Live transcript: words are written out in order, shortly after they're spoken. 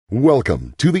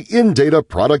Welcome to the In-Data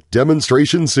Product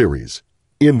Demonstration Series.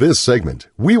 In this segment,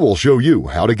 we will show you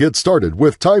how to get started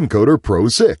with TimeCoder Pro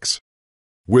 6.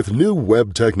 With new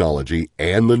web technology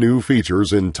and the new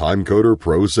features in TimeCoder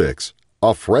Pro 6,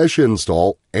 a fresh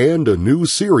install and a new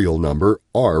serial number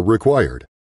are required.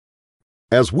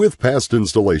 As with past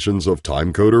installations of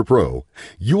TimeCoder Pro,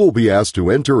 you will be asked to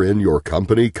enter in your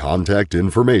company contact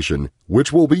information,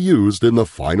 which will be used in the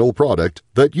final product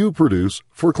that you produce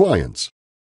for clients.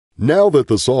 Now that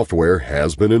the software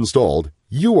has been installed,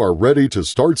 you are ready to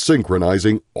start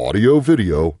synchronizing audio,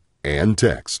 video, and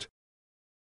text.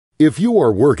 If you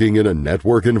are working in a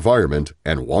network environment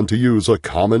and want to use a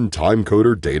common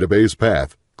TimeCoder database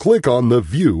path, click on the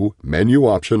View menu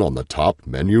option on the top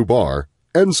menu bar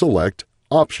and select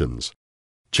Options.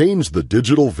 Change the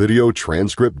digital video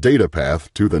transcript data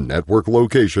path to the network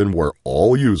location where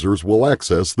all users will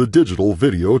access the digital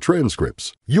video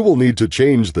transcripts. You will need to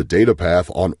change the data path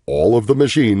on all of the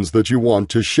machines that you want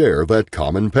to share that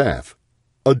common path.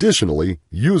 Additionally,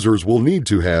 users will need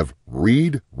to have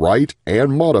read, write,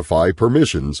 and modify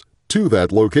permissions to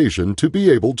that location to be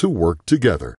able to work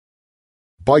together.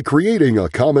 By creating a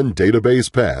common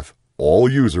database path, all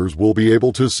users will be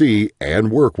able to see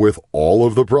and work with all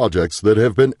of the projects that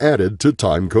have been added to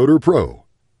TimeCoder Pro.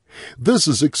 This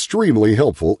is extremely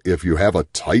helpful if you have a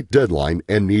tight deadline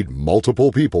and need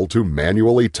multiple people to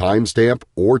manually timestamp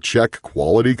or check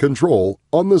quality control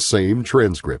on the same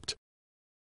transcript.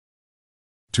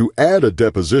 To add a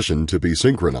deposition to be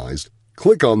synchronized,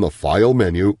 click on the File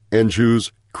menu and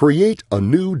choose Create a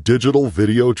new digital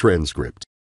video transcript.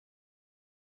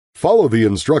 Follow the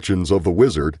instructions of the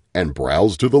wizard and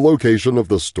browse to the location of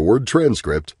the stored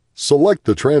transcript, select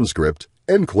the transcript,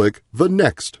 and click the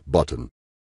Next button.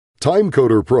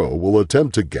 TimeCoder Pro will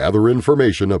attempt to gather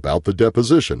information about the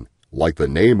deposition, like the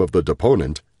name of the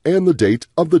deponent and the date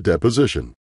of the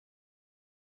deposition.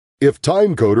 If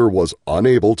TimeCoder was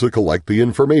unable to collect the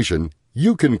information,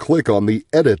 you can click on the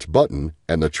Edit button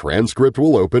and the transcript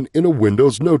will open in a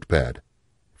Windows notepad.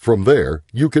 From there,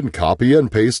 you can copy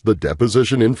and paste the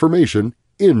deposition information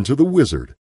into the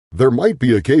wizard. There might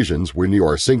be occasions when you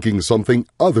are syncing something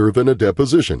other than a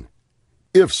deposition.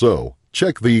 If so,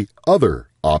 check the Other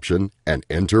option and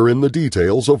enter in the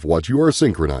details of what you are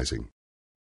synchronizing.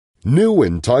 New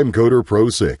in TimeCoder Pro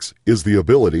 6 is the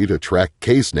ability to track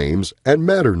case names and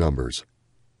matter numbers.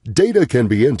 Data can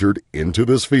be entered into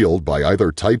this field by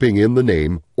either typing in the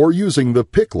name or using the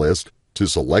pick list to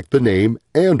select the name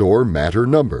and/or matter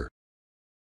number.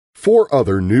 4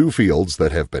 other new fields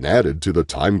that have been added to the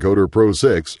TimeCoder Pro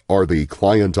 6 are the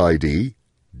client ID,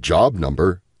 job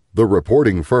number, the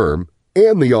reporting firm,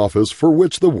 and the office for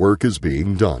which the work is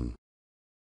being done.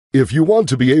 If you want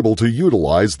to be able to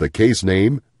utilize the case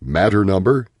name, matter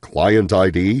number, client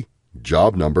ID,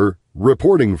 job number,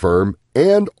 reporting firm,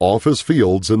 and office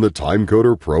fields in the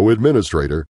TimeCoder Pro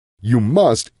Administrator, you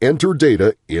must enter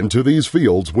data into these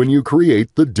fields when you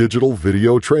create the digital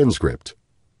video transcript.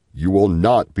 You will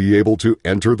not be able to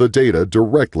enter the data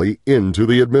directly into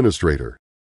the administrator.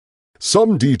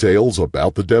 Some details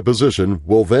about the deposition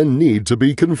will then need to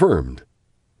be confirmed.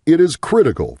 It is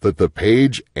critical that the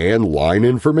page and line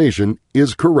information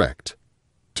is correct.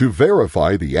 To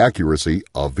verify the accuracy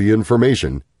of the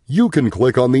information, you can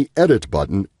click on the Edit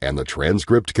button and the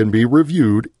transcript can be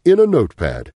reviewed in a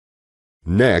notepad.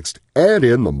 Next, add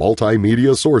in the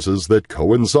multimedia sources that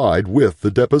coincide with the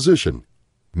deposition.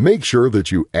 Make sure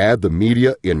that you add the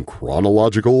media in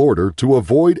chronological order to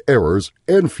avoid errors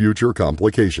and future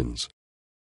complications.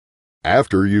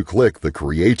 After you click the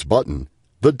Create button,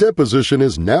 the deposition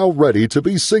is now ready to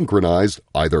be synchronized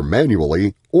either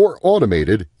manually or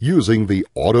automated using the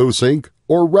Auto Sync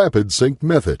or Rapid Sync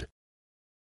method.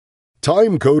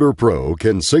 TimeCoder Pro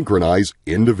can synchronize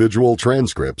individual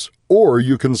transcripts, or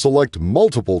you can select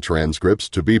multiple transcripts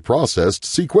to be processed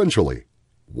sequentially.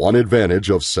 One advantage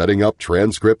of setting up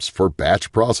transcripts for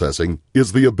batch processing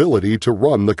is the ability to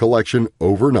run the collection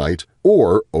overnight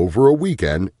or over a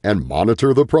weekend and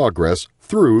monitor the progress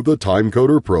through the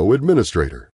TimeCoder Pro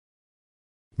Administrator.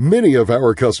 Many of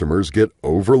our customers get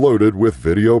overloaded with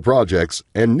video projects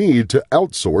and need to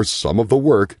outsource some of the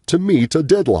work to meet a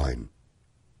deadline.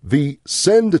 The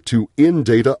Send to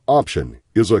In-Data option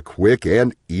is a quick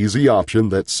and easy option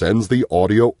that sends the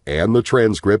audio and the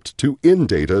transcript to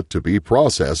In-Data to be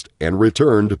processed and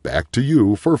returned back to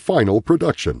you for final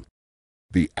production.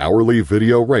 The hourly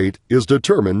video rate is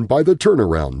determined by the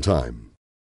turnaround time.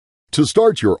 To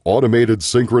start your automated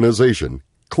synchronization,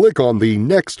 click on the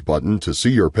Next button to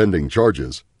see your pending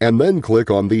charges, and then click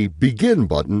on the Begin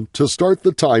button to start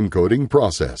the time coding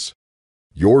process.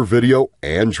 Your video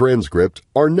and transcript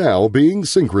are now being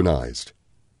synchronized.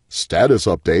 status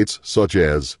updates such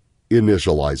as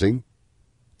initializing,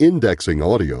 indexing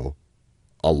audio,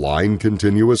 align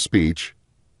continuous speech,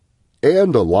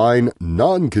 and align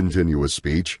non-continuous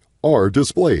speech are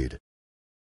displayed.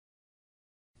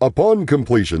 Upon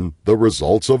completion, the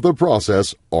results of the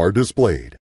process are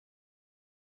displayed.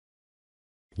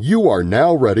 You are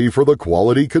now ready for the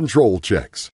quality control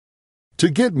checks. To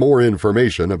get more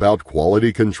information about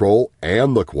quality control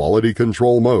and the quality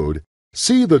control mode,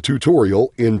 see the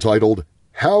tutorial entitled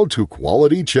How to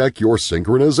Quality Check Your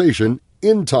Synchronization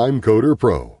in TimeCoder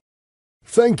Pro.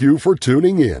 Thank you for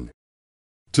tuning in.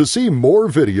 To see more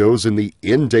videos in the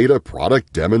In-Data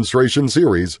Product Demonstration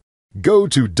Series, go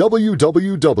to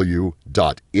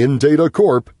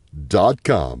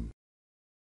www.indatacorp.com.